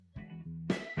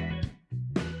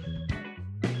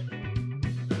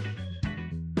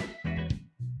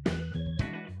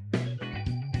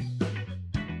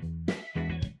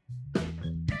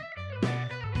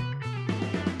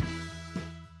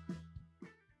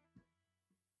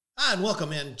Hi, and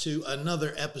welcome into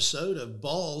another episode of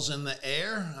Balls in the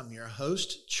Air. I'm your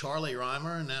host, Charlie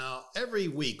Reimer. Now, every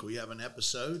week we have an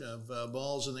episode of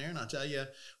Balls in the Air, and I'll tell you,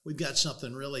 we've got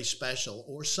something really special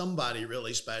or somebody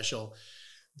really special.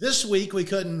 This week we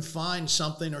couldn't find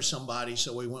something or somebody,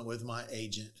 so we went with my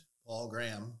agent, Paul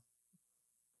Graham.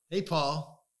 Hey,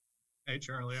 Paul. Hey,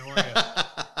 Charlie, how are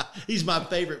you? He's my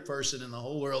favorite person in the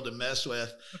whole world to mess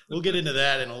with. We'll get into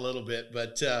that in a little bit,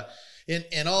 but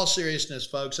in all seriousness,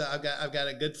 folks, I've got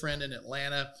a good friend in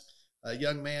Atlanta, a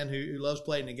young man who loves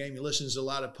playing the game. He listens to a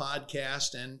lot of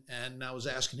podcasts, and I was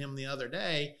asking him the other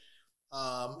day,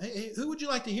 hey, who would you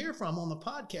like to hear from on the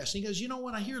podcast? And he goes, you know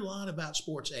what? I hear a lot about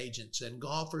sports agents and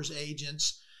golfers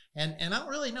agents, and I don't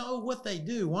really know what they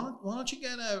do. Why don't you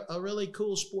get a really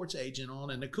cool sports agent on?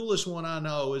 And the coolest one I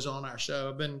know is on our show.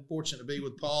 I've been fortunate to be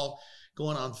with Paul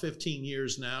going on 15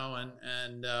 years now,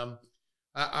 and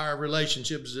our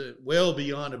relationship is well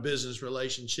beyond a business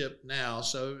relationship now.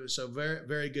 So very,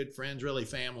 very good friends, really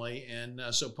family. And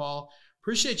so, Paul,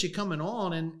 appreciate you coming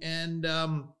on. And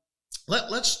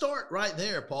let's start right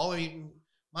there, Paul. I mean,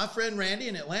 my friend Randy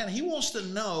in Atlanta, he wants to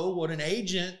know what an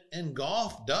agent in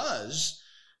golf does.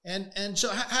 And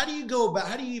so how do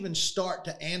you even start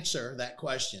to answer that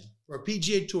question for a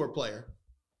PGA Tour player?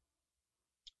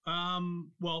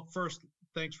 Well, first,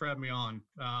 thanks for having me on.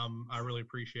 I really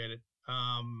appreciate it.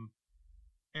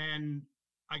 And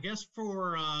I guess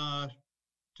to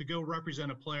go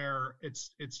represent a player, it's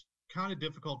kind of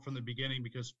difficult from the beginning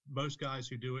because most guys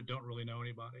who do it don't really know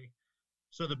anybody.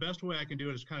 So the best way I can do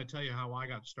it is kind of tell you how I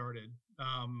got started.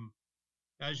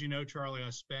 As you know, Charlie, I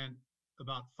spent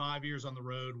about 5 years on the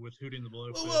road with Hootie and the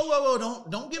Blowfish. Whoa!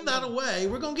 Don't give that away.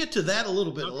 We're gonna get to that a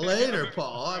little bit later,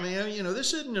 Paul. I mean,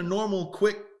 this isn't a normal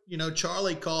quick,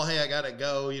 Charlie call. Hey, I gotta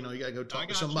go. You gotta go talk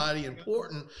to somebody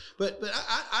important. But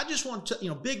I just want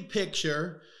to, big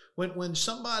picture. When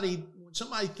somebody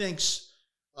thinks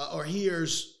or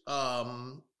hears that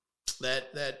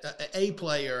a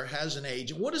player has an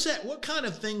agent, what is that? What kind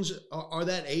of things are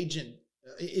that agent?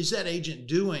 Is that agent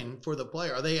doing for the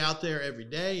player? Are they out there every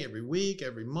day, every week,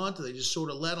 every month? Do they just sort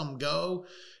of let them go?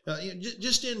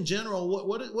 Just in general,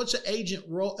 what's an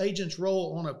agent's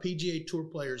role on a PGA Tour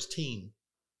player's team?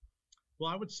 Well,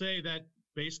 I would say that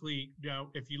basically,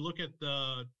 if you look at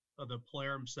the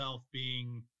player himself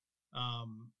being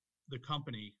the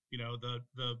company,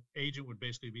 the agent would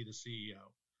basically be the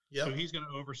CEO. Yep. So he's going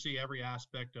to oversee every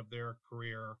aspect of their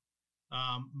career.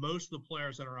 Most of the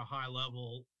players that are a high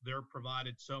level, they're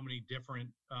provided so many different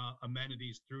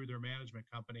amenities through their management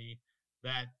company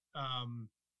that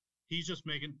he's just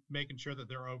making sure that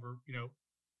they're over,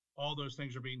 all those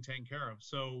things are being taken care of.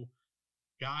 So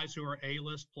guys who are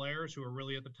A-list players who are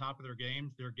really at the top of their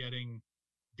games, they're getting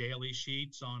daily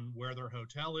sheets on where their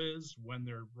hotel is, when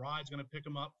their ride's going to pick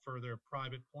them up for their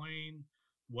private plane,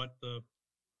 what the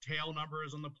tail number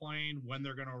is on the plane, when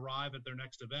they're going to arrive at their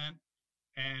next event.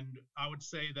 And I would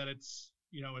say that it's,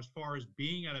 as far as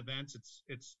being at events,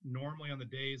 it's normally on the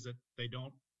days that they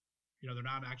don't, they're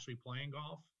not actually playing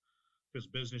golf, because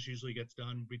business usually gets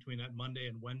done between that Monday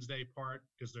and Wednesday part,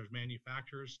 because there's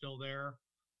manufacturers still there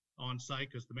on site,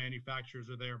 because the manufacturers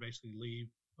are there, basically leave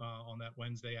on that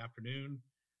Wednesday afternoon.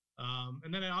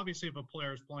 And then obviously if a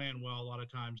player is playing well, a lot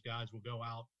of times guys will go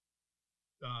out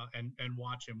and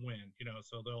watch him win,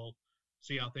 so they'll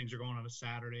see how things are going on a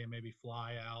Saturday and maybe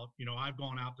fly out. I've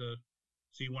gone out to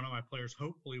see one of my players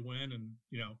hopefully win, and,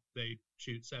 they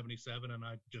shoot 77, and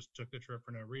I just took the trip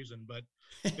for no reason. But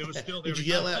it was still there. Did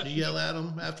you yell at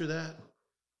them after that?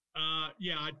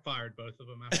 Yeah, I'd fired both of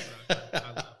them after that.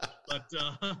 I left. But,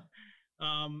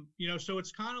 so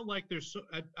it's kind of like there's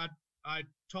I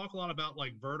talk a lot about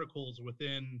like verticals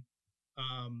within,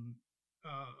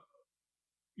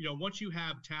 once you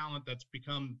have talent that's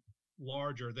become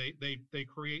larger, they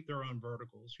create their own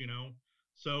verticals,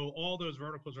 so all those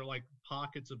verticals are like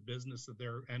pockets of business that they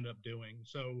end up doing.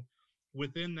 So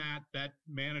within that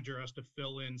manager has to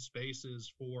fill in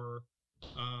spaces for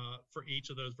each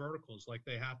of those verticals. Like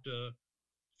they have to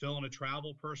fill in a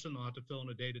travel person, they'll have to fill in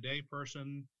a day-to-day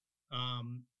person.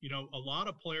 A lot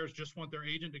of players just want their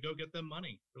agent to go get them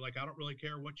money. They're like, I don't really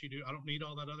care what you do. I don't need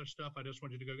all that other stuff. I just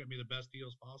want you to go get me the best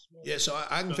deals possible. Yeah, so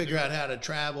I can figure out how to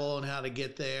travel and how to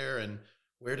get there and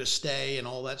where to stay and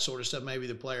all that sort of stuff. Maybe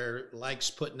the player likes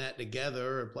putting that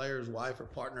together, or a player's wife or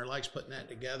partner likes putting that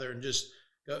together, and just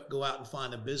go out and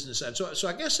find a business side. So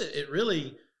I guess it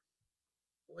really,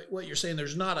 what you're saying,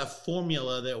 there's not a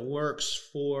formula that works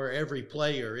for every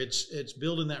player. It's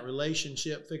building that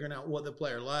relationship, figuring out what the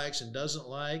player likes and doesn't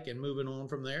like, and moving on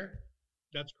from there.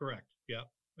 That's correct. Yeah.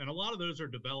 And a lot of those are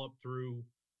developed through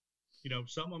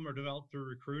some of them are developed through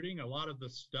recruiting. A lot of the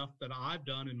stuff that I've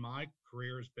done in my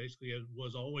career is basically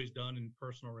was always done in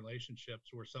personal relationships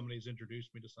where somebody's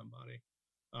introduced me to somebody.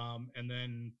 And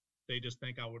then they just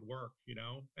think I would work,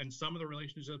 and some of the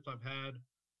relationships I've had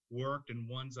worked and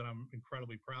ones that I'm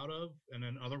incredibly proud of. And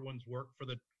then other ones work for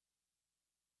the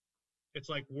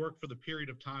period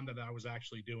of time that I was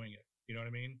actually doing it. You know what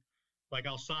I mean? Like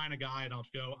I'll sign a guy and I'll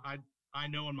go, I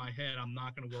know in my head, I'm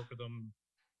not going to work with them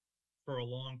for a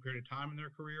long period of time in their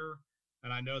career.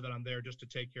 And I know that I'm there just to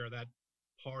take care of that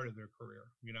part of their career,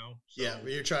 So, yeah,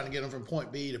 you're trying to get them from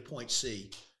point B to point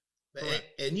C. Correct.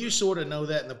 And you sort of know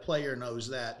that, and the player knows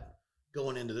that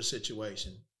going into the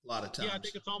situation a lot of times. Yeah, I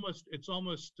think it's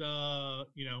almost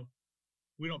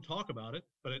we don't talk about it,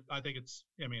 but I think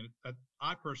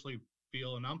I personally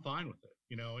feel, and I'm fine with it.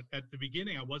 At the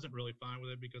beginning, I wasn't really fine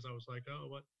with it because I was like, oh,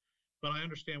 what? But I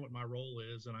understand what my role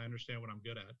is, and I understand what I'm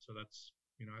good at. So that's,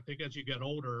 I think as you get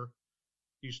older,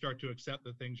 you start to accept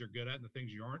the things you're good at and the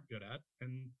things you aren't good at,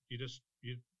 and you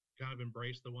kind of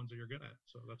embrace the ones that you're good at.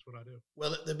 So that's what I do.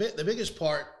 Well, the biggest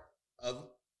part of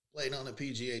playing on the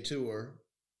PGA Tour,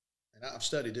 and I've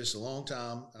studied this a long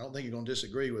time, I don't think you're going to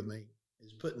disagree with me,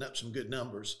 is putting up some good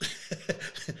numbers.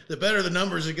 The better the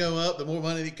numbers that go up, the more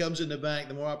money that comes in the bank,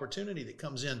 the more opportunity that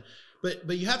comes in.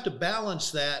 But you have to balance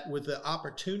that with the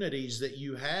opportunities that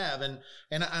you have. And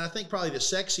I think probably the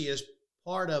sexiest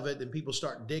part of it that people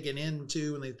start digging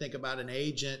into when they think about an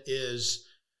agent is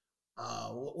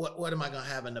what am I going to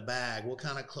have in the bag? What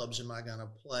kind of clubs am I going to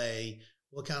play?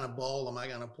 What kind of ball am I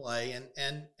going to play?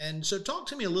 And so talk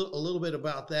to me a little bit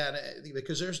about that,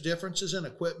 because there's differences in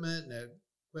equipment and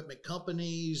equipment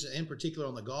companies, in particular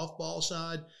on the golf ball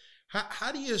side.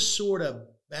 How do you sort of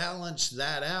balance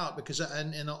that out? Because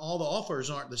and all the offers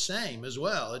aren't the same as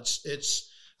well.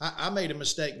 I made a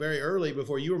mistake very early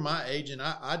before you were my agent.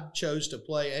 I chose to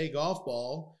play a golf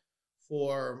ball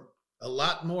for a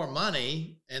lot more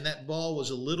money, and that ball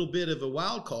was a little bit of a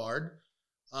wild card,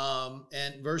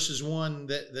 and versus one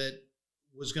that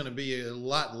was going to be a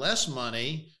lot less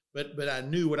money, but I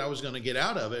knew what I was going to get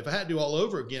out of it. If I had to do all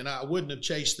over again, I wouldn't have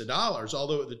chased the dollars.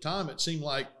 Although at the time it seemed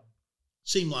like,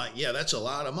 yeah, that's a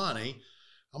lot of money.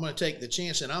 I'm going to take the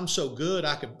chance, and I'm so good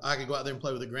I could go out there and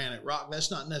play with a granite rock. That's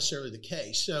not necessarily the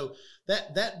case. So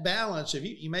that balance, if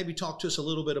you maybe talk to us a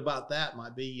little bit about that,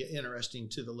 might be interesting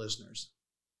to the listeners.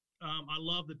 I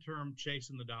love the term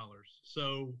chasing the dollars.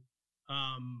 So,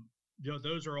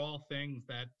 those are all things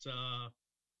that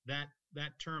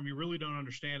that term, you really don't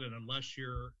understand it unless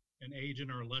you're an agent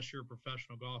or unless you're a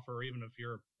professional golfer, or even if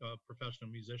you're a professional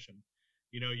musician.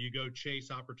 You go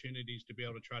chase opportunities to be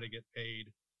able to try to get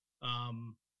paid.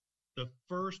 The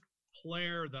first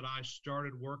player that I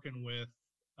started working with,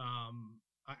 I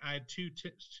had two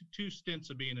stints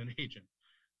of being an agent.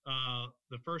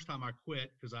 The first time I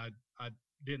quit because I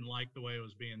didn't like the way it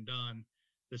was being done.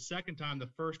 The second time, the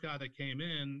first guy that came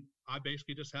in, I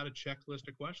basically just had a checklist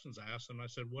of questions I asked him. I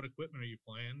said, what equipment are you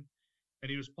playing? And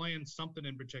he was playing something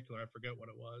in particular. I forget what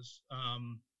it was.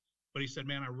 But he said,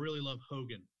 man, I really love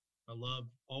Hogan. I love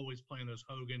always playing those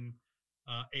Hogan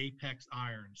Apex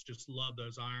irons. Just love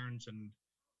those irons. And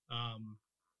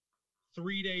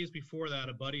 3 days before that,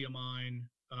 a buddy of mine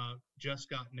just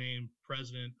got named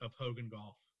president of Hogan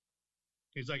Golf.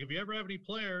 He's like, if you ever have any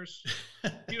players,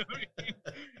 you know what I mean?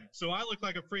 So I look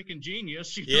like a freaking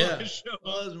genius. Yeah.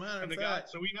 Well, as a matter of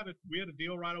fact. So we had a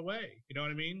deal right away. You know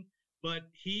what I mean? But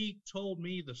he told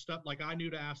me the stuff, like I knew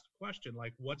to ask the question,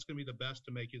 like what's going to be the best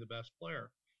to make you the best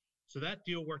player. So that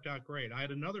deal worked out great. I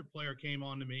had another player came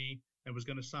on to me and was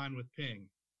going to sign with Ping.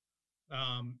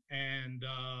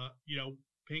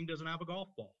 Ping doesn't have a golf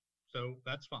ball. So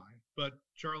that's fine. But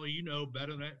Charlie, you know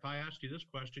better than if I asked you this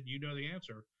question, you know the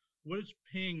answer. What does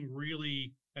Ping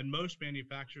really, and most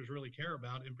manufacturers really care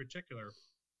about in particular?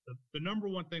 The number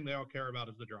one thing they all care about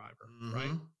is the driver,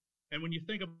 right? And when you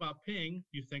think about Ping,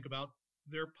 you think about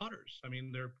their putters. I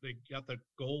mean, they got the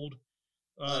gold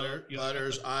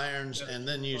putters, irons, and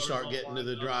then you start getting to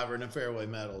the driver and the fairway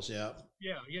metals. Yeah.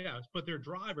 Yeah. But their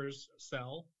drivers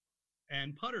sell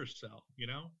and putters sell,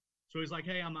 So he's like,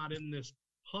 hey, I'm not in this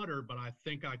putter, but I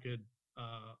think I could,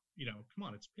 come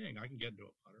on, it's Ping. I can get into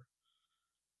a putter.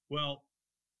 Well,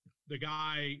 the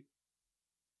guy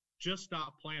just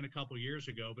stopped playing a couple of years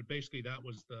ago, but basically that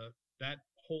was that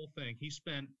whole thing. He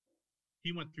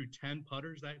went through 10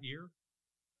 putters that year.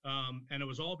 And it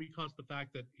was all because the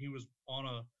fact that he was on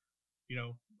at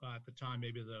the time,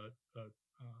 maybe the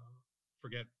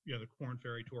Korn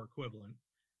Ferry Tour equivalent.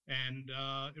 And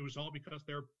it was all because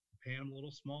they're paying him a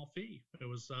little small fee. It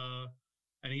was,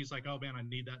 and he's like, oh man, I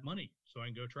need that money so I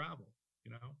can go travel,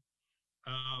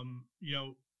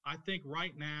 I think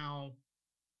right now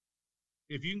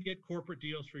if you can get corporate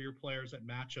deals for your players that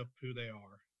match up who they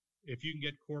are, if you can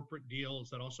get corporate deals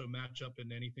that also match up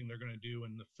in anything they're going to do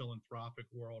in the philanthropic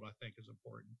world, I think is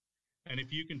important. And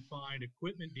if you can find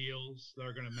equipment deals that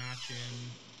are going to match in,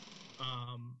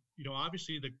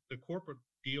 obviously the corporate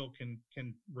deal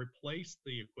can replace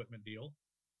the equipment deal,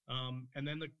 and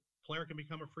then the player can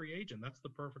become a free agent. That's the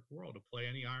perfect world to play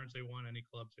any irons they want, any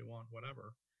clubs they want,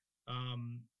 whatever.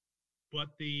 But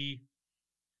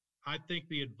I think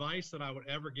the advice that I would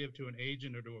ever give to an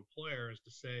agent or to a player is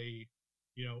to say,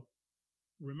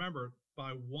 remember,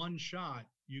 by one shot,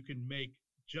 you can make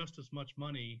just as much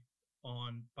money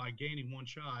by gaining one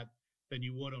shot than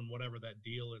you would on whatever that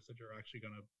deal is that you're actually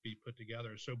going to be put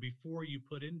together. So before you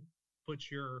put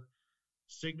your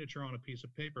signature on a piece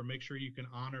of paper, make sure you can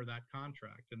honor that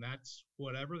contract. And that's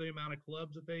whatever the amount of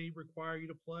clubs that they require you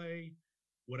to play,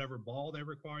 whatever ball they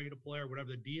require you to play, or whatever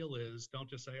the deal is. Don't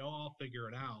just say, I'll figure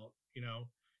it out.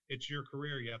 It's your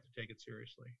career. You have to take it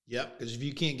seriously. Yep, because if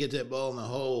you can't get that ball in the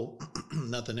hole,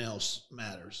 nothing else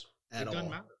matters at all. It doesn't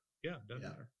matter. Yeah, it doesn't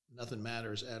matter. Nothing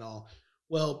matters at all.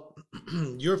 Well,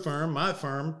 your firm, my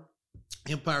firm,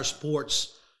 Empire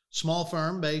Sports, small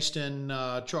firm based in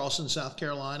Charleston, South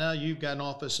Carolina. You've got an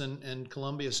office in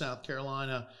Columbia, South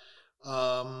Carolina.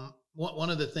 One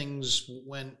of the things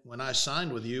when I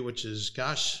signed with you, which is,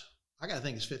 gosh, I got to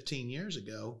think it's 15 years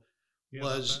ago,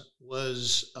 was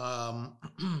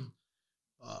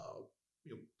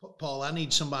Paul, I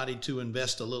need somebody to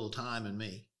invest a little time in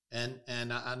me, and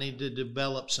I need to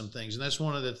develop some things. And that's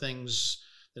one of the things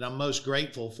that I'm most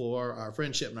grateful for, our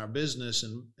friendship and our business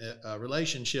and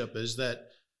relationship, is that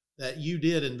you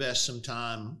did invest some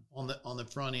time on the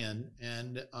front end.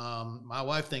 And my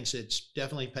wife thinks it's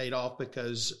definitely paid off,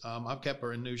 because I've kept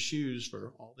her in new shoes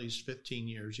for all these 15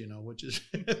 years, which is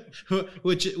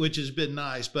which has been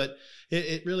nice. But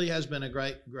it really has been a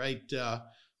great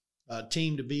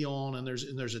team to be on, and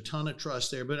there's a ton of trust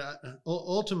there. But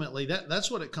ultimately, that's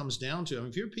what it comes down to. I mean,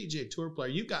 if you're a PGA Tour player,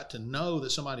 you've got to know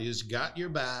that somebody has got your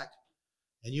back,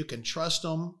 and you can trust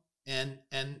them. And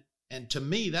to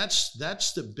me, that's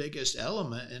the biggest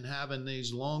element in having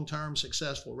these long-term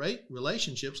successful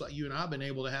relationships like you and I have been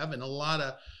able to have, and a lot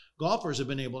of golfers have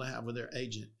been able to have with their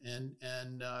agent. And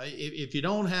if you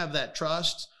don't have that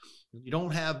trust, you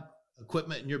don't have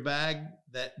equipment in your bag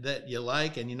that you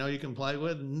like and you can play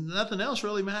with, nothing else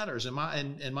really matters in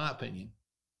my opinion.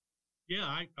 Yeah,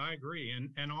 I agree.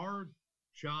 And our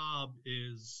job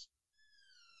is,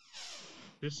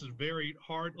 this is very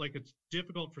hard. Like, it's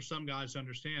difficult for some guys to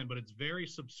understand, but it's very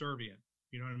subservient.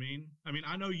 You know what I mean?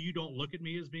 I know you don't look at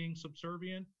me as being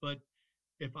subservient, but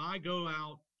if I go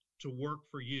out to work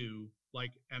for you,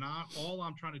 all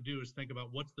I'm trying to do is think about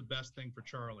what's the best thing for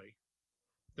Charlie,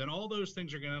 then all those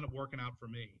things are going to end up working out for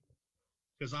me.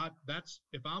 Because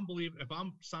if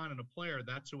I'm signing a player,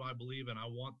 that's who I believe in. I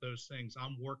want those things.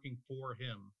 I'm working for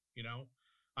him.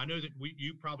 I know that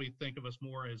you probably think of us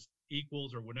more as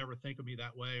equals, or would never think of me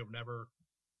that way, or never.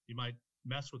 You might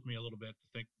mess with me a little bit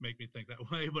to make me think that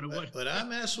way, but I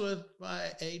mess with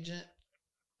my agent.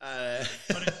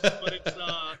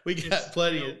 We got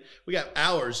plenty. We got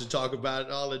hours to talk about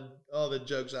all the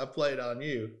jokes I played on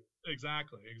you.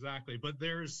 Exactly. But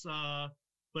there's,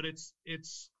 but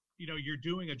it's you're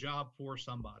doing a job for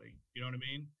somebody. You know what I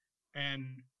mean?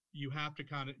 And you have to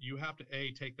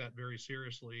take that very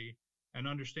seriously and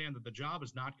understand that the job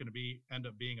is not going to end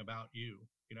up being about you.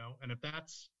 And if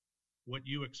that's what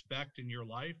you expect in your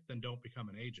life, then don't become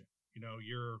an agent.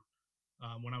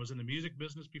 When I was in the music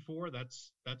business before,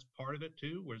 that's part of it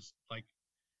too, was like,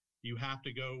 you have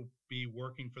to go be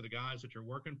working for the guys that you're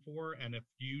working for. And if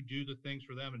you do the things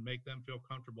for them and make them feel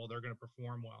comfortable, they're going to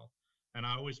perform well. And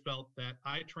I always felt that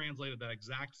I translated that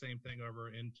exact same thing over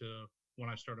into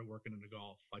when I started working into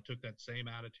golf. I took that same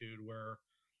attitude where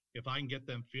if I can get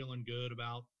them feeling good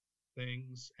about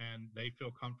things and they feel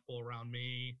comfortable around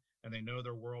me and they know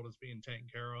their world is being taken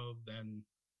care of, then,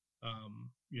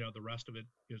 the rest of it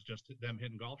is just them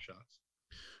hitting golf shots.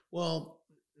 Well,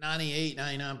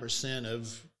 99%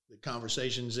 of the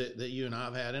conversations that you and I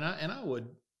have had, and I would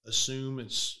assume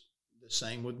it's the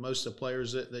same with most of the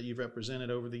players that you've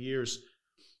represented over the years,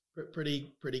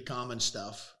 pretty common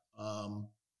stuff,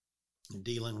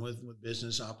 dealing with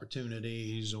business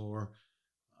opportunities, or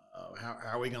how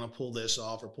are we going to pull this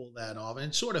off or pull that off. And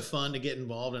it's sort of fun to get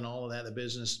involved in all of that, the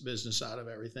business side of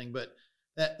everything. But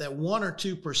that 1 or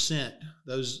 2%,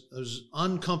 those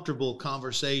uncomfortable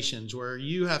conversations where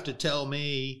you have to tell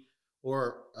me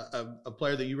or a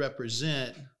player that you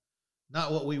represent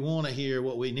not what we want to hear,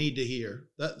 what we need to hear.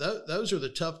 Those are the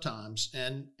tough times.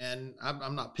 And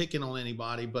I'm not picking on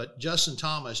anybody, but Justin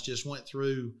Thomas just went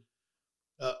through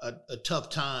a tough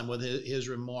time with his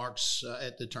remarks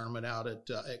at the tournament out at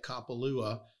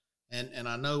Kapalua, and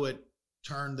I know it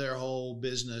turned their whole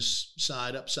business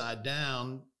side upside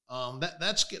down.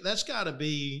 That's got to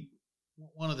be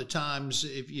one of the times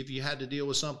if you had to deal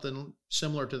with something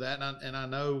similar to that, and I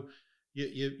know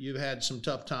you've had some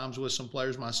tough times with some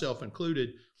players, myself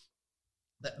included.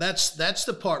 That's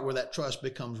the part where that trust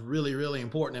becomes really, really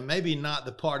important, and maybe not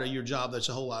the part of your job that's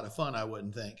a whole lot of fun, I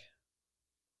wouldn't think.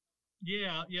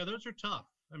 Yeah, those are tough.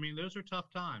 I mean, those are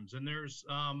tough times, and there's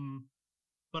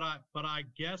but I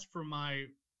guess from my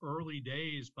early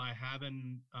days, by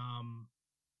having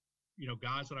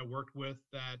guys that I worked with,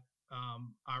 that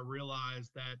I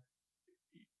realized that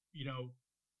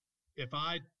if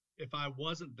I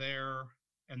wasn't there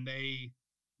and they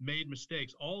made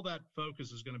mistakes, all that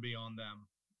focus is going to be on them.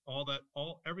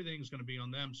 Everything's going to be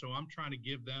on them. So I'm trying to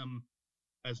give them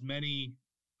as many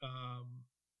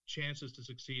chances to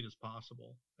succeed as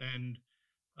possible. And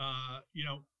I've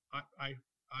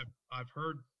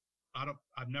heard,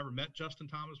 I've never met Justin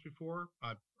Thomas before.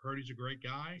 I've heard he's a great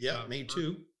guy. Yeah, me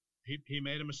too. He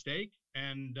made a mistake,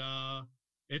 and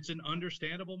it's an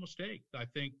understandable mistake. I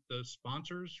think the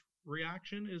sponsor's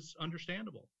reaction is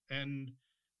understandable, and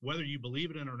whether you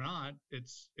believe it in or not,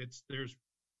 there's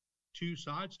two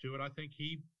sides to it.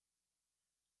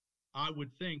 I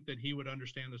would think that he would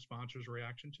understand the sponsor's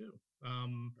reaction too.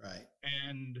 Right.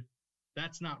 And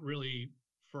that's not really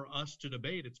for us to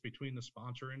debate. It's between the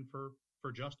sponsor and for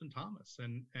Justin Thomas,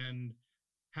 and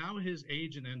how his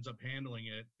agent ends up handling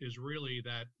it is really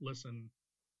that. Listen,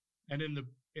 and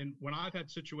when I've had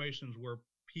situations where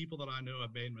people that I know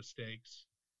have made mistakes,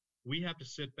 we have to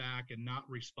sit back and not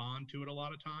respond to it a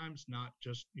lot of times, not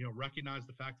just, recognize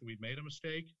the fact that we've made a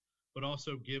mistake, but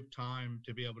also give time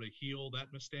to be able to heal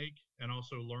that mistake and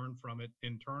also learn from it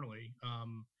internally.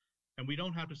 And we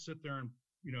don't have to sit there and,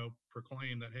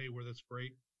 proclaim that, hey, we're this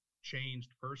great changed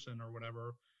person or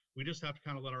whatever. We just have to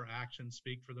kind of let our actions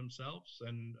speak for themselves.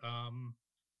 And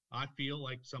I feel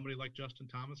like somebody like Justin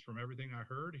Thomas, from everything I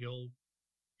heard,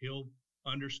 he'll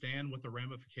understand what the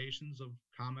ramifications of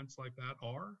comments like that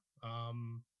are.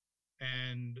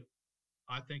 And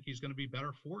I think he's going to be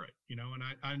better for it, and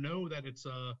I know that it's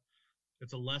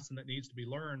a lesson that needs to be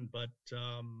learned, but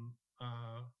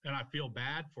and I feel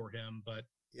bad for him, but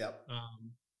yep.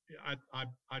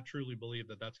 I truly believe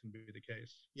that that's going to be the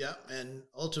case. Yeah, and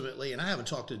ultimately, and I haven't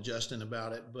talked to Justin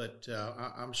about it, but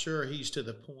I'm sure he's to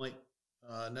the point,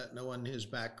 knowing his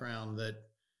background, that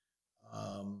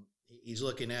he's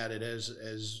looking at it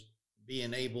as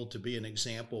being able to be an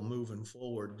example moving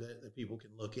forward that people can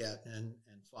look at and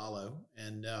follow.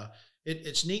 And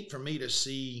it's neat for me to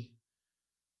see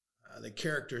the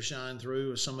character shine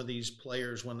through some of these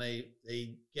players when they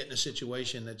get in a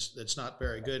situation that's not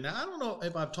very good. Now, I don't know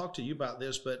if I've talked to you about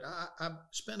this, but I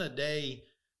spent a day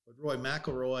with Roy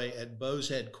McIlroy at Bose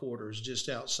headquarters just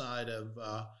outside of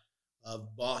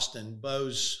Boston.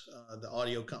 Bose, the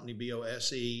audio company,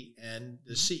 BOSE, and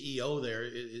the CEO there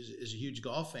is a huge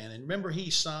golf fan. And remember, he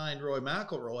signed Roy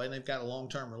McIlroy, and they've got a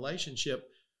long-term relationship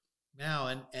now.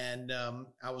 And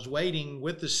I was waiting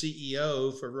with the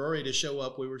CEO for Rory to show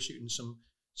up. We were shooting some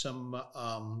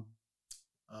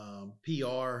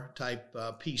PR type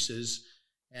pieces,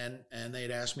 and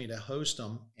they'd asked me to host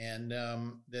them. And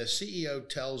the CEO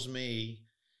tells me,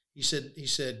 he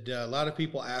said a lot of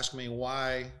people ask me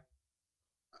why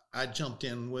I jumped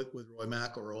in with Roy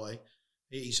McIlroy.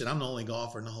 He said, I'm the only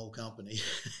golfer in the whole company.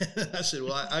 I said,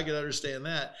 well, I can understand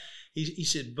that. He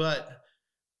said, but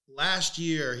last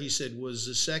year, he said, was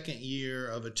the second year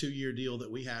of a 2-year deal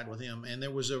that we had with him. And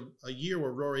there was a year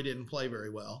where Rory didn't play very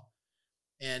well.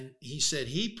 And he said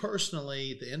he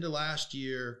personally, at the end of last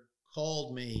year,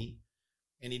 called me,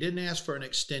 and he didn't ask for an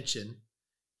extension.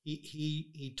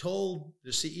 He told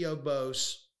the CEO of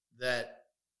Bose that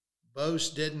Bose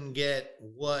didn't get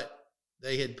what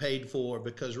they had paid for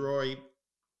because Rory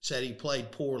said he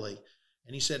played poorly.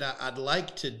 And he said, I'd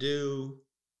like to do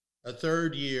a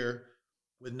third year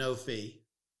with no fee.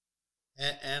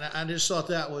 And I just thought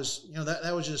that was,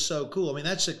 that was just so cool. I mean,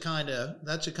 that's the kind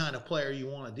of player you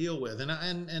want to deal with. And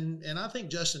I think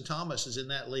Justin Thomas is in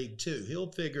that league too.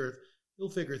 He'll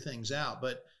figure things out,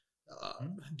 but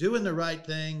doing the right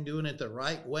thing, doing it the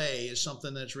right way is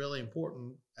something that's really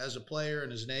important as a player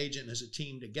and as an agent and as a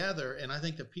team together. And I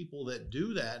think the people that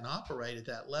do that and operate at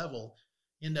that level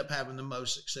end up having the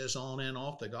most success on and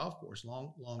off the golf course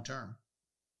long term.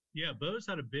 Yeah, Bose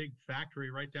had a big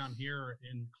factory right down here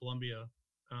in Columbia.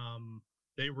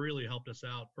 They really helped us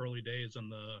out early days on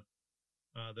the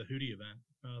Hootie event,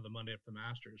 the Monday after the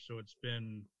Masters. So it's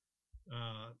been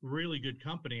really good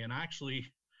company. And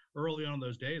actually, early on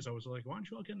those days, I was like, why don't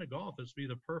you all get into golf? This would be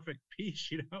the perfect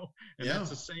piece, And Yeah.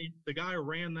 that's the guy who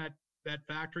ran that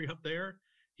factory up there.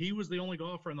 He was the only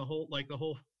golfer in the whole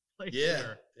place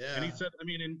there. Yeah. And he said, I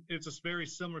mean, and it's a very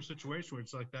similar situation where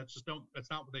it's like, that's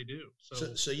not what they do.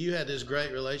 So you had this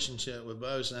great relationship with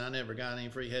Bose, and I never got any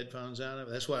free headphones out of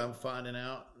it. That's what I'm finding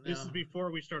out now. This is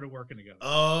before we started working together.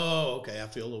 Oh, okay. I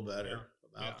feel a little better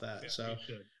about that. Yeah, so,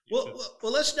 well,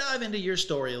 let's dive into your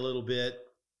story a little bit.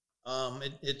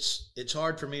 It's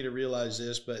hard for me to realize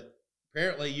this, but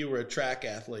apparently you were a track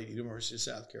athlete at the University of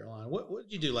South Carolina. What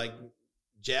did you do, like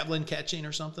javelin catching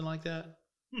or something like that?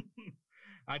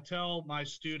 I tell my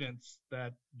students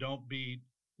that don't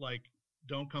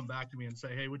come back to me and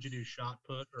say, hey, would you do shot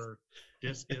put or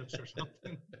discus or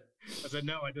something? I said,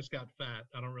 no, I just got fat.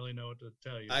 I don't really know what to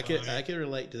tell you. I can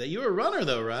relate to that. You were a runner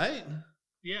though, right?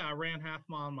 Yeah, I ran half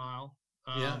mile.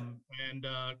 And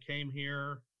came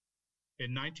here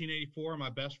in 1984. My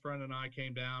best friend and I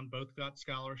came down, both got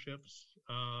scholarships.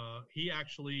 We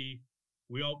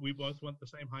both went to the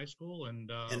same high school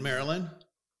and in Maryland.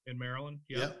 In Maryland,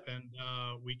 Yep. And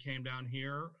we came down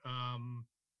here.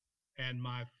 And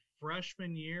my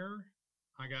freshman year,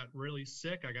 I got really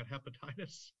sick. I got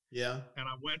hepatitis. Yeah. And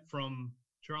I went from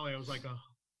Charlie. I was like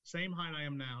same height I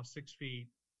am now, 6 feet.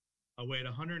 I weighed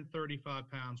 135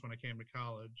 pounds when I came to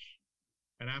college.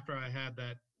 And after I had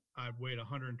that, I weighed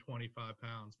 125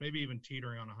 pounds, maybe even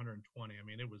teetering on 120. I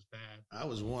mean, it was bad. I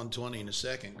was 120 in the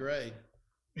second grade.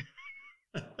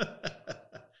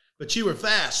 But you were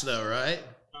fast though, right?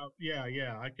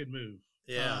 Yeah, I could move.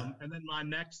 Yeah. And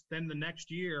then the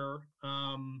next year,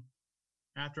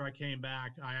 after I came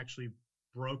back, I actually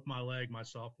broke my leg my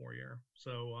sophomore year.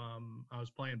 So I was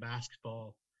playing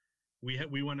basketball.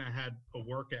 We went and had a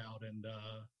workout, and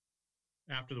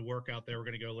after the workout, they were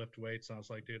going to go lift weights. And I was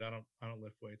like, dude, I don't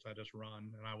lift weights. I just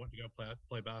run. And I went to go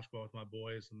play basketball with my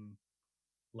boys. And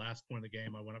last point of the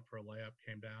game, I went up for a layup,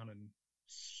 came down, and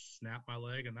snapped my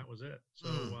leg, and that was it. So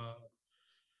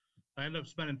I ended up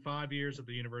spending 5 years at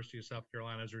the University of South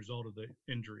Carolina as a result of the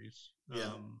injuries.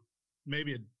 Yeah.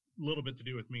 Maybe a little bit to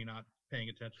do with me not paying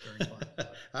attention during class.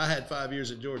 I had 5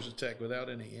 years at Georgia Tech without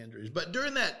any injuries. But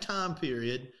during that time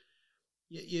period,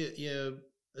 you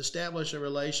established a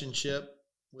relationship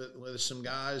with some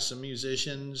guys, some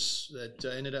musicians that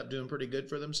ended up doing pretty good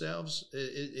for themselves.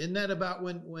 Isn't that about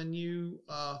when you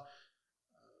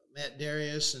met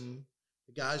Darius and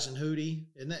the guys in Hootie?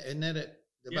 Isn't that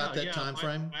about that time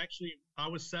frame? I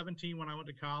was 17 when I went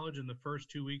to college. In the first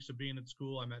 2 weeks of being at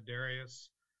school, I met Darius,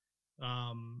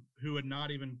 who had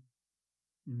not even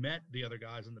met the other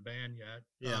guys in the band yet.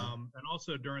 Yeah. And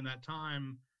also during that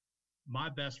time, my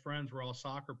best friends were all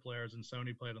soccer players, and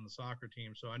Sony played on the soccer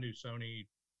team. So I knew Sony,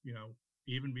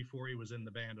 even before he was in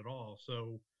the band at all.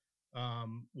 So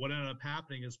what ended up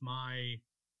happening is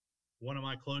one of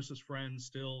my closest friends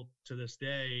still to this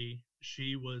day,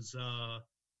 she was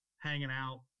hanging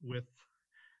out with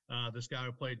this guy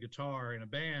who played guitar in a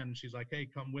band. She's like, hey,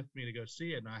 come with me to go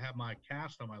see it. And I have my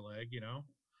cast on my leg,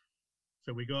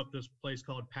 So we go up this place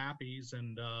called Pappy's,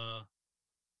 and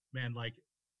man, like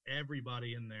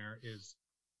everybody in there is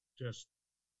just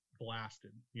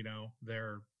blasted,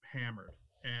 they're hammered.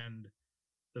 And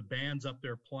the band's up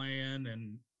there playing,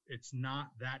 and it's not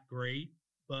that great,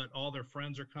 but all their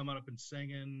friends are coming up and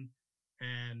singing.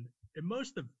 And it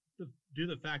must have due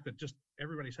to the fact that just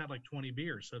everybody's had like 20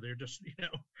 beers. So they're just,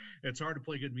 it's hard to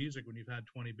play good music when you've had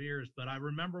 20 beers. But I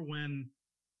remember when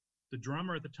the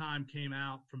drummer at the time came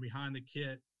out from behind the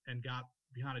kit and got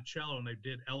behind a cello, and they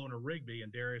did Eleanor Rigby,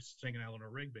 and Darius singing Eleanor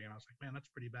Rigby. And I was like, man, that's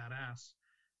pretty badass.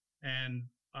 And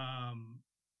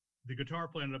the guitar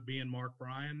player ended up being Mark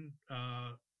Bryan,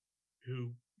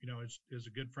 who, is a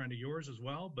good friend of yours as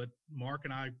well. But Mark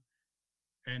and I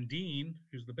and Dean,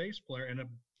 who's the bass player, and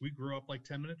we grew up like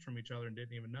 10 minutes from each other and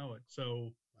didn't even know it.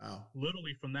 So wow.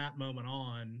 Literally from that moment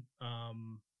on,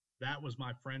 that was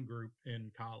my friend group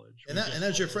in college. And that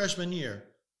was your freshman year?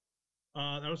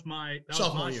 That was my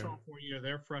sophomore year.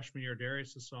 Their freshman year,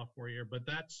 Darius' sophomore year. But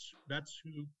that's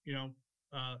who,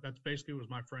 that's basically was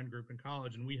my friend group in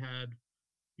college. And we had,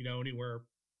 anywhere,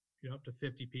 up to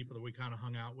 50 people that we kind of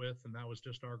hung out with. And that was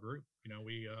just our group.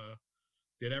 We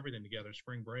did everything together,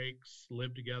 spring breaks,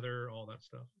 lived together, all that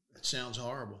stuff. That sounds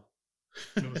horrible.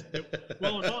 It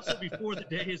was also before the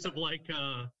days of like,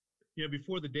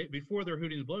 before they're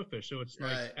Hootie and the Blowfish. So it's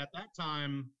like right. At that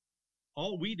time,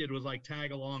 all we did was like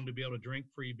tag along to be able to drink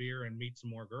free beer and meet some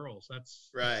more girls. That's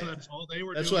right. That's all they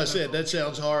were that's doing. What I said. That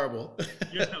sounds horrible.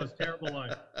 Yeah, it was a terrible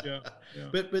life. Yeah.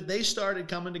 But they started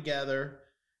coming together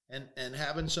and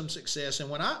having some success. And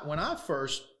when I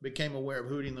first became aware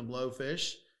of Hootie and the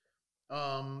Blowfish,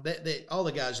 they all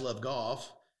the guys love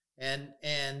golf,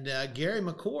 and Gary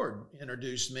McCord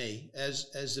introduced me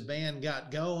as the band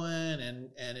got going,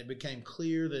 and it became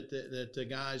clear that the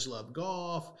guys love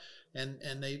golf, and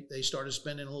they started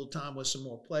spending a little time with some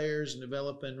more players and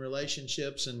developing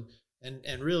relationships and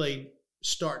really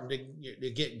starting to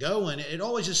get going. It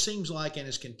always just seems like, and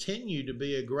has continued to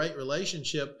be, a great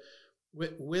relationship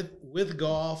with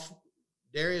golf.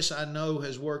 Darius, I know,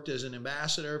 has worked as an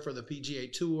ambassador for the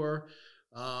PGA Tour,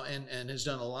 and has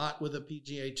done a lot with the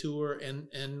PGA Tour.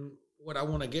 And what I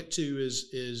want to get to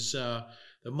is the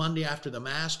Monday after the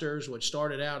Masters, which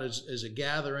started out as a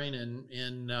gathering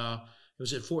in it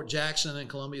was at Fort Jackson in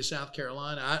Columbia, South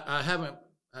Carolina.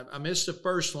 I missed the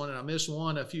first one, and I missed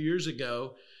one a few years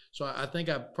ago. So I think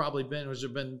I've probably been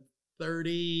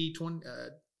 30,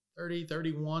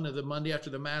 31 of the Monday after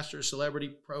the Masters celebrity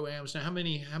pro-ams. Now, how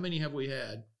many have we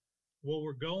had? Well,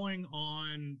 we're going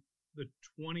on the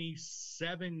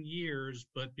 27 years,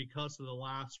 but because of the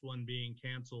last one being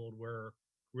canceled, we're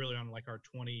really on like our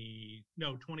 27th,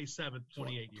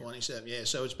 28 years. 27, yeah.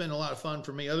 So it's been a lot of fun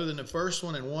for me. Other than the first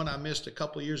one, and one I missed a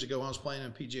couple of years ago when I was playing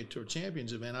in a PGA Tour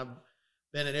Champions event, I've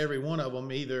been at every one of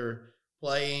them, either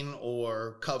playing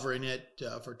or covering it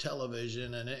for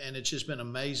television, and it's just been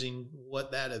amazing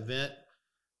what that event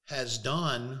has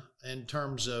done in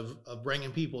terms of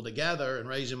bringing people together and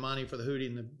raising money for the Hootie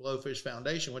and the Blowfish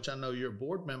Foundation, which I know you're a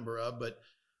board member of. But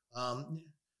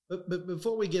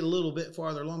before we get a little bit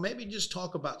farther along, maybe just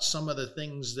talk about some of the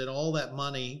things that all that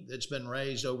money that's been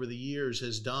raised over the years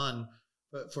has done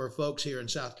for folks here in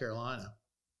South Carolina.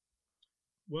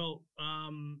 Well,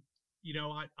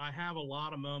 I have a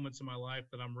lot of moments in my life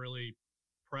that I'm really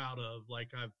proud of.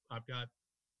 Like I've got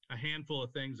a handful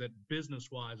of things that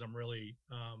business-wise I'm really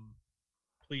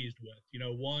pleased with.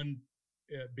 One,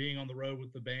 being on the road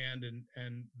with the band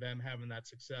and them having that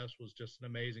success was just an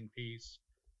amazing piece.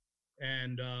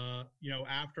 And,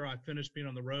 after I finished being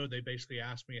on the road, they basically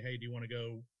asked me, hey, do you want to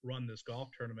go run this golf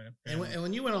tournament? And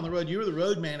when you went on the road, you were the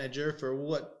road manager for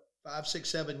what, 5, 6,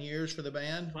 7 years for the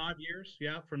band? 5 years,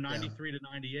 yeah, from 93 to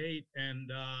 98.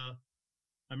 And I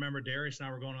remember Darius and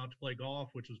I were going out to play golf,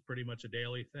 which was pretty much a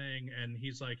daily thing. And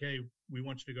he's like, hey, we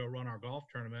want you to go run our golf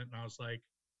tournament. And I was like,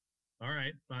 all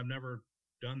right, I've never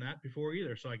done that before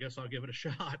either, so I guess I'll give it a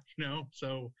shot,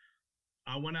 So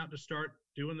I went out to start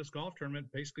doing this golf tournament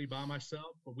basically by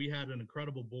myself, but we had an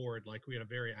incredible board. Like, we had a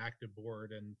very active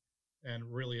board and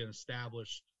really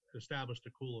established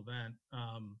a cool event.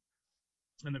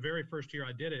 And the very first year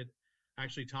I did it,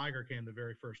 actually Tiger came the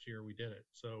very first year we did it.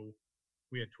 So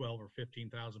we had 12 or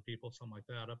 15,000 people, something like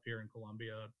that, up here in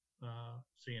Columbia,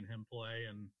 seeing him play.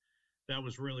 And that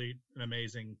was really an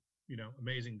amazing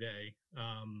day.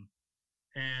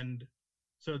 And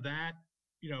so that,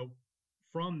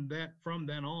 from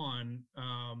then on,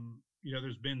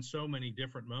 there's been so many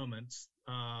different moments,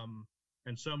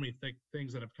 and so many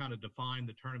things that have kind of defined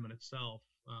the tournament itself.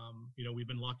 We've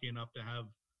been lucky enough to have,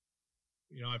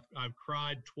 I've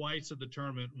cried twice at the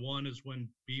tournament. One is when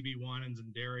BB Winans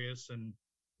and Darius and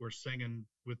we're singing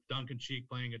with Duncan Sheik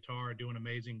playing guitar, doing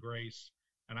Amazing Grace,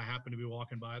 and I happened to be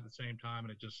walking by at the same time,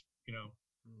 and it just,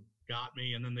 got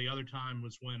me. And then the other time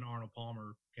was when Arnold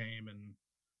Palmer came, and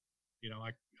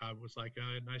I was like,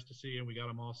 nice to see you. And we got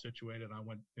them all situated. I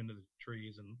went into the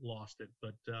trees and lost it.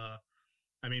 But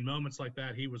moments like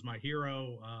that, he was my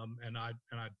hero, and I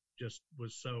just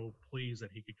was so pleased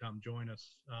that he could come join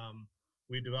us.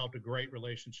 We developed a great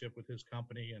relationship with his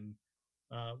company and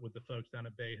with the folks down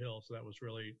at Bay Hill, so that was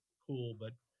really cool.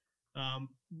 But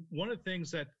one of the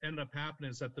things that ended up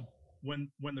happening is that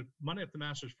when the Monday After the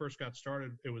Masters first got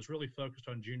started, it was really focused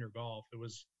on junior golf. It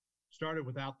was started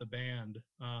without the band.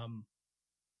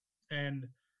 And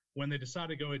when they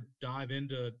decided to go and dive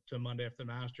into Monday After the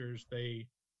Masters, they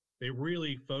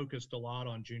really focused a lot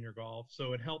on junior golf.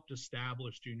 So it helped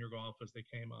establish junior golf as they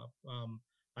came up.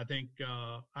 I think,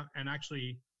 and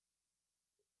actually,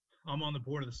 I'm on the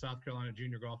board of the South Carolina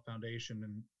Junior Golf Foundation,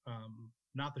 and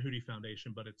not the Hootie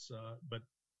Foundation, but it's but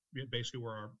basically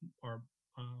where our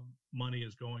money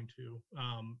is going to.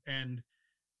 And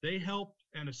they helped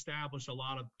and established a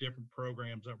lot of different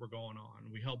programs that were going on.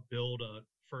 We helped build a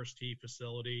first tee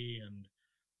facility and,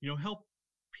 help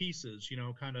pieces,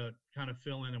 kind of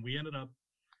fill in. And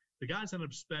the guys ended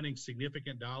up spending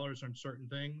significant dollars on certain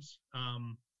things.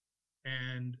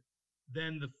 And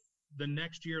then the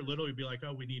next year literally be like,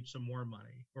 oh, we need some more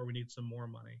money, or we need some more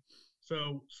money.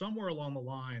 So somewhere along the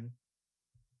line,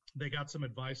 they got some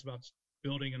advice about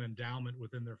building an endowment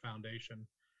within their foundation.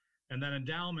 And that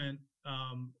endowment,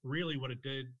 really what it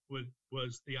did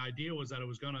was the idea was that it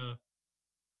was going to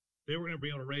they were going to be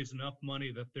able to raise enough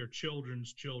money that their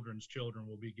children's children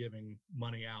will be giving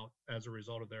money out as a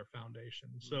result of their foundation.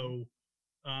 So,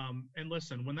 and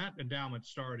listen, when that endowment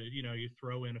started, you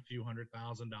throw in a few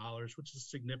 $100,000, which is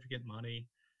significant money.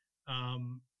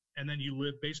 And then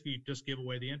you basically just give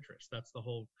away the interest. That's the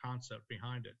whole concept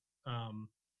behind it.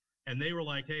 And they were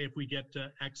like, hey, if we get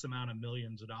to X amount of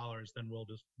millions of dollars, then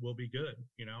we'll be good,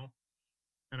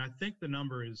 And I think the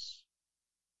number is,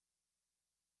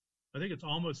 I think it's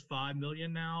almost 5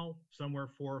 million now, somewhere $4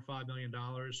 or $5 million.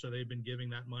 So they've been giving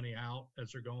that money out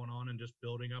as they're going on and just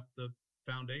building up the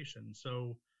foundation.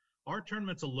 So our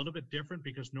tournament's a little bit different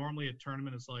because normally a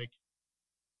tournament is like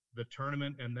the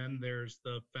tournament and then there's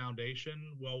the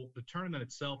foundation. Well, the tournament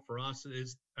itself for us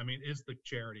is the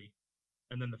charity,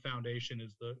 and then the foundation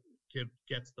is the kid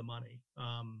gets the money.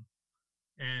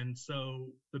 And so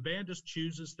the band just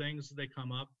chooses things as they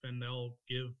come up, and they'll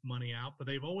give money out. But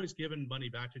they've always given money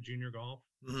back to junior golf.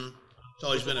 Mm-hmm. It's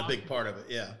always been a big part of it,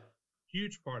 yeah.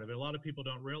 Huge part of it. A lot of people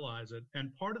don't realize it.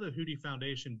 And part of the Hootie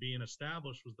Foundation being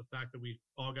established was the fact that we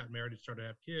all got married and started to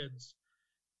have kids.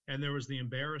 And there was the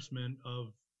embarrassment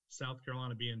of South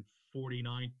Carolina being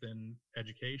 49th in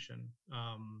education.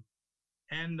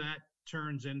 And that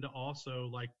turns into also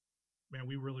like, man,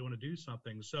 we really want to do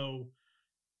something. So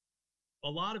a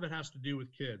lot of it has to do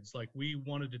with kids. Like, we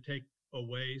wanted to take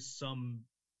away some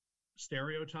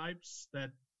stereotypes that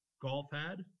golf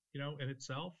had, in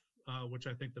itself, which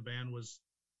I think the band was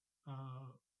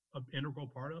an integral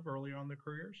part of early on in their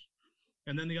careers.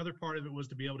 And then the other part of it was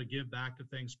to be able to give back to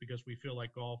things, because we feel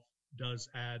like golf does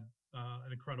add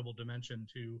an incredible dimension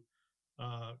to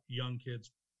young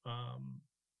kids'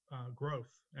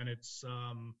 growth. And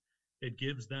it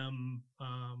gives them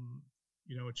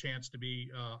a chance to be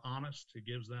honest. It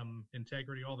gives them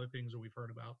integrity, all the things that we've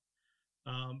heard about.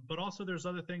 But also there's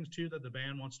other things too that the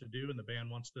band wants to do and the band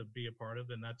wants to be a part of.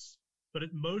 But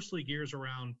it mostly gears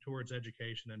around towards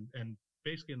education and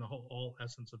basically in the whole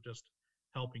essence of just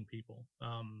helping people.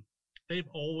 They've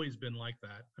always been like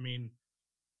that. I mean,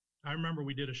 I remember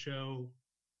we did a show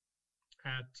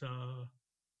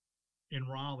in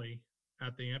Raleigh,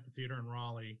 at the amphitheater in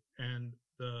Raleigh, and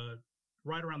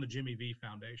right around the Jimmy V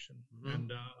Foundation. Mm-hmm.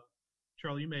 And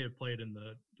Charlie, you may have played in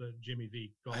the Jimmy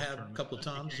V golf tournament. I have tournament. a couple of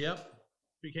times, yep.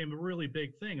 Became a really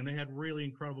big thing, and they had really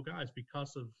incredible guys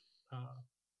because of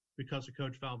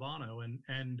Coach Valvano.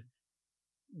 And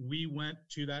we went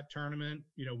to that tournament.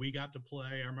 We got to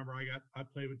play. I remember I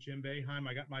played with Jim Boeheim.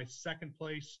 I got my second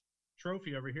place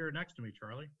trophy over here next to me,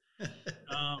 Charlie.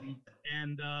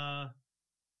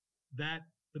 That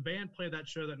the band played that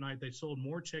show that night. They sold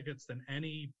more tickets than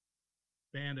any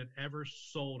band had ever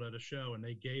sold at a show, and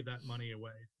they gave that money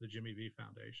away to the Jimmy V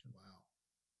Foundation. Wow.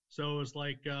 So it was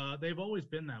like they've always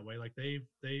been that way. Like they've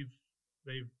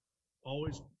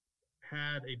always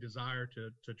had a desire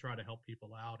to try to help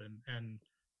people out, and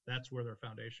that's where their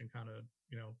foundation kind of,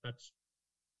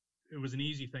 it was an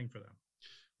easy thing for them.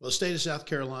 Well, the state of South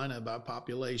Carolina by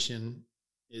population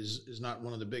is not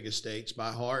one of the biggest states.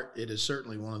 By heart, it is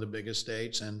certainly one of the biggest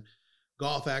states, and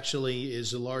golf actually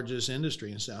is the largest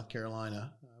industry in South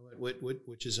Carolina,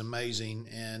 which is amazing.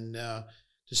 And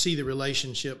to see the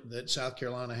relationship that South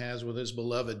Carolina has with its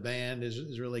beloved band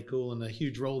is really cool, and the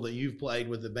huge role that you've played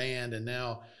with the band, and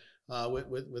now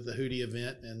with the Hootie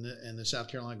event and the South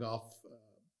Carolina Golf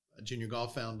Junior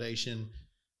Golf Foundation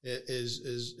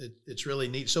it's really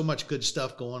neat. So much good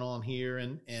stuff going on here,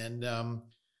 and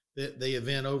the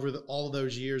event over all of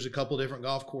those years, a couple of different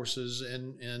golf courses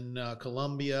in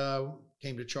Columbia,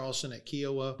 came to Charleston at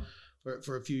Kiowa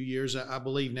for a few years. I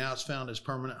believe now it's found its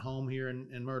permanent home here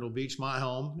in Myrtle Beach, my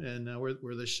home, and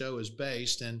where the show is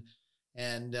based. And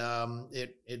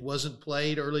it wasn't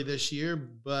played early this year,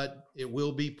 but it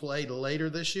will be played later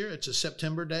this year. It's a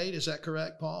September date. Is that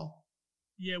correct, Paul?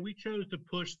 Yeah, we chose to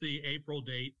push the April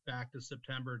date back to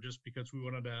September just because we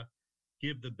wanted to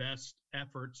give the best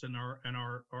efforts and our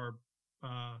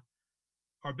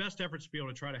best efforts to be able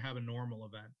to try to have a normal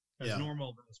event, as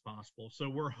normal as possible. So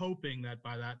we're hoping that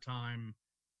by that time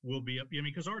we'll be up.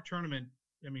 Because our tournament,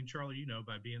 Charlie,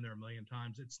 by being there a million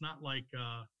times, it's not like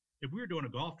if we were doing a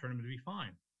golf tournament, it'd be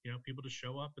fine. People just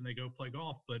show up and they go play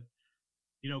golf. But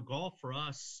golf for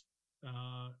us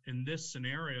in this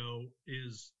scenario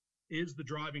is the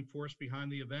driving force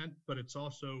behind the event, but it's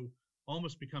also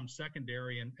almost become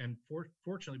secondary. And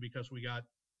fortunately, because we got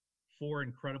 4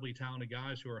 incredibly talented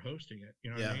guys who are hosting it,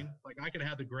 you know what I mean? Like, I could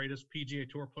have the greatest PGA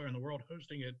Tour player in the world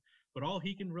hosting it, but all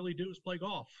he can really do is play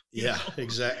golf.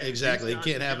 Exactly. He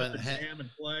can't have jam and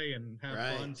play and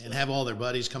have fun. And have all their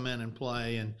buddies come in and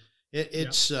play. And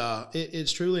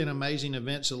It's truly an amazing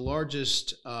event. It's the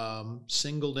largest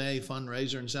single day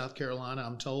fundraiser in South Carolina,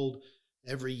 I'm told,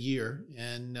 every year.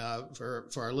 And for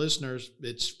our listeners,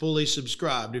 it's fully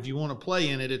subscribed. If you want to play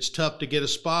in it, it's tough to get a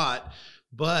spot,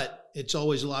 but it's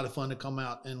always a lot of fun to come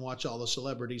out and watch all the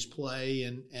celebrities play.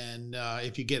 And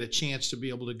if you get a chance to be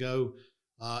able to go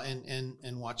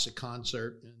and watch the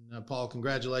concert. And Paul,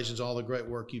 congratulations on all the great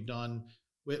work you've done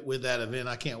with that event.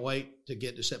 I can't wait to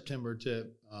get to September to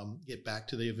get back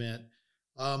to the event.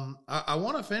 I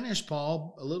want to finish,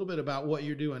 Paul, a little bit about what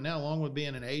you're doing now, along with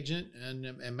being an agent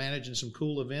and managing some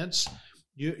cool events.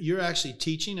 You're actually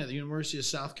teaching at the University of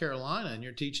South Carolina, and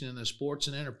you're teaching in the sports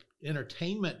and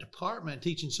entertainment department,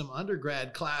 teaching some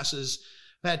undergrad classes.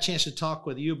 I've had a chance to talk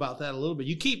with you about that a little bit.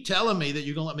 You keep telling me that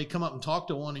you're going to let me come up and talk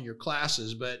to one of your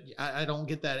classes, but I don't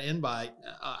get that invite.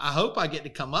 I hope I get to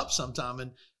come up sometime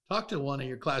and talk to one of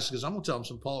your classes, because I'm going to tell them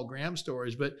some Paul Graham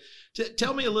stories. But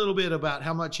tell me a little bit about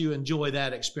how much you enjoy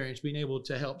that experience, being able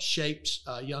to help shape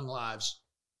young lives.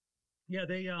 Yeah,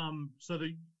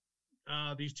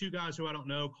 these two guys who I don't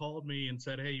know called me and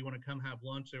said, hey, you want to come have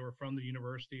lunch? They were from the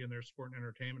university in their sport and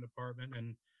entertainment department,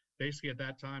 and basically at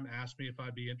that time asked me if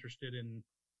I'd be interested in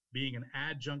being an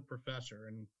adjunct professor.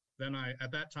 And then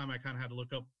at that time I kind of had to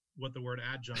look up what the word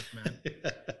adjunct meant.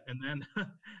 And then,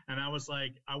 and I was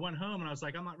like, I went home and I was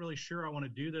like, I'm not really sure I want to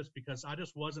do this, because I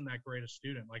just wasn't that great a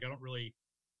student. Like,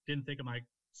 didn't think of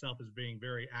myself as being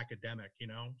very academic,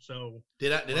 So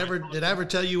did I ever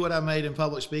tell you what I made in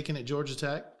public speaking at Georgia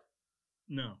Tech?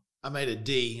 No. I made a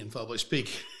D in public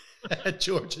speaking at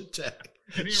Georgia Tech.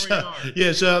 And here we are.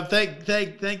 Yeah, so thank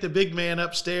the big man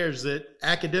upstairs that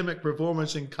academic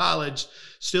performance in college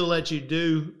still lets you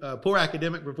do, poor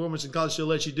academic performance in college still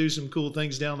lets you do some cool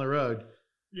things down the road.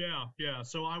 Yeah.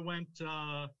 So I went,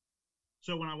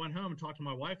 so when I went home and talked to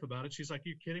my wife about it, she's like,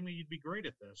 you kidding me? You'd be great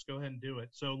at this. Go ahead and do it.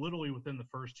 So literally within the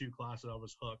first two classes, I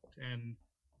was hooked. And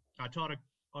I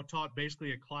taught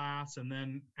basically a class. And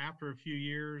then after a few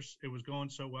years, it was going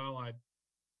so well, I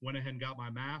went ahead and got my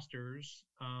master's,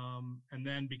 and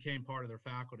then became part of their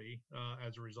faculty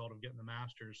as a result of getting the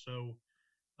master's. So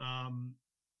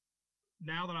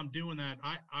now that I'm doing that,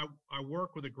 I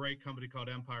work with a great company called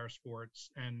Empire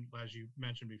Sports, and as you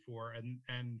mentioned before,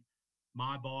 and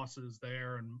my bosses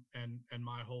there and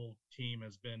my whole team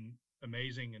has been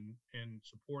amazing in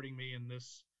supporting me in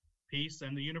this piece.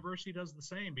 And the university does the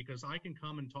same, because I can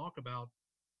come and talk about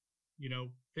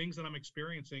things that I'm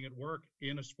experiencing at work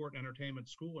in a sport and entertainment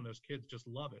school, and those kids just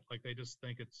love it. Like, they just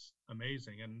think it's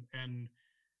amazing. And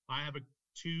I have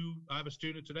a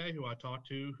student today who I talked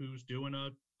to who's doing a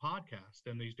podcast,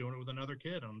 and he's doing it with another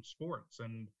kid on sports.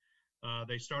 And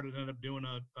they ended up doing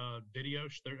a video.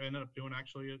 They ended up doing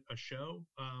actually a show.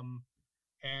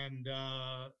 And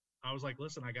I was like,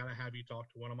 listen, I got to have you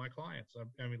talk to one of my clients.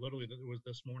 I mean, literally, it was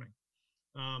this morning.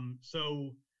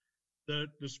 So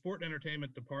the sport and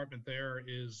entertainment department there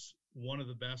is one of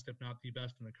the best, if not the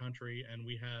best in the country. And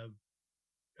we have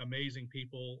amazing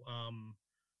people.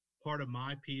 Part of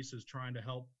my piece is trying to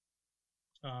help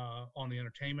on the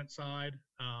entertainment side,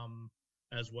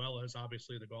 as well as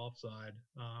obviously the golf side.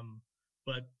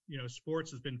 But,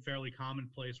 sports has been fairly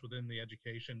commonplace within the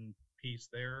education piece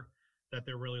there, that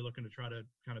they're really looking to try to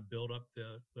kind of build up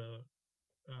the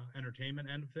entertainment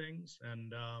end of things.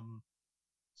 And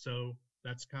so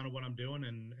that's kind of what I'm doing.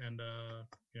 And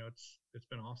it's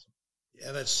been awesome.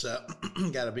 Yeah, that's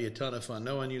got to be a ton of fun.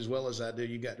 Knowing you as well as I do,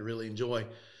 you got to really enjoy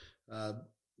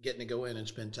getting to go in and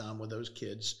spend time with those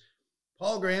kids.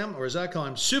 Paul Graham, or as I call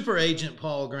him, Super Agent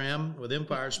Paul Graham with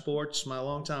Empire Sports, my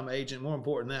longtime agent. More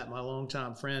important than that, my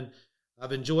longtime friend.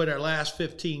 I've enjoyed our last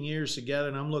 15 years together,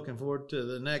 and I'm looking forward to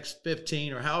the next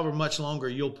 15 or however much longer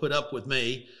you'll put up with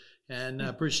me. And I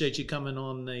appreciate you coming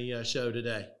on the show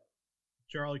today.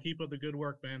 Charlie, keep up the good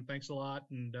work, man. Thanks a lot.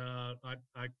 And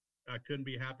I couldn't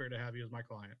be happier to have you as my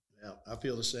client. Yeah, I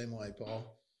feel the same way,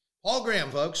 Paul. Paul Graham,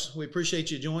 folks, we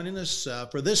appreciate you joining us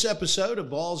for this episode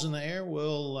of Balls in the Air.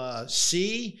 We'll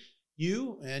see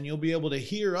you, and you'll be able to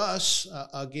hear us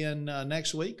again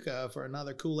next week for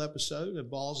another cool episode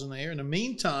of Balls in the Air. In the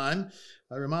meantime,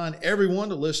 I remind everyone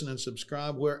to listen and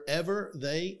subscribe wherever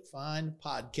they find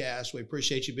podcasts. We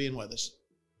appreciate you being with us.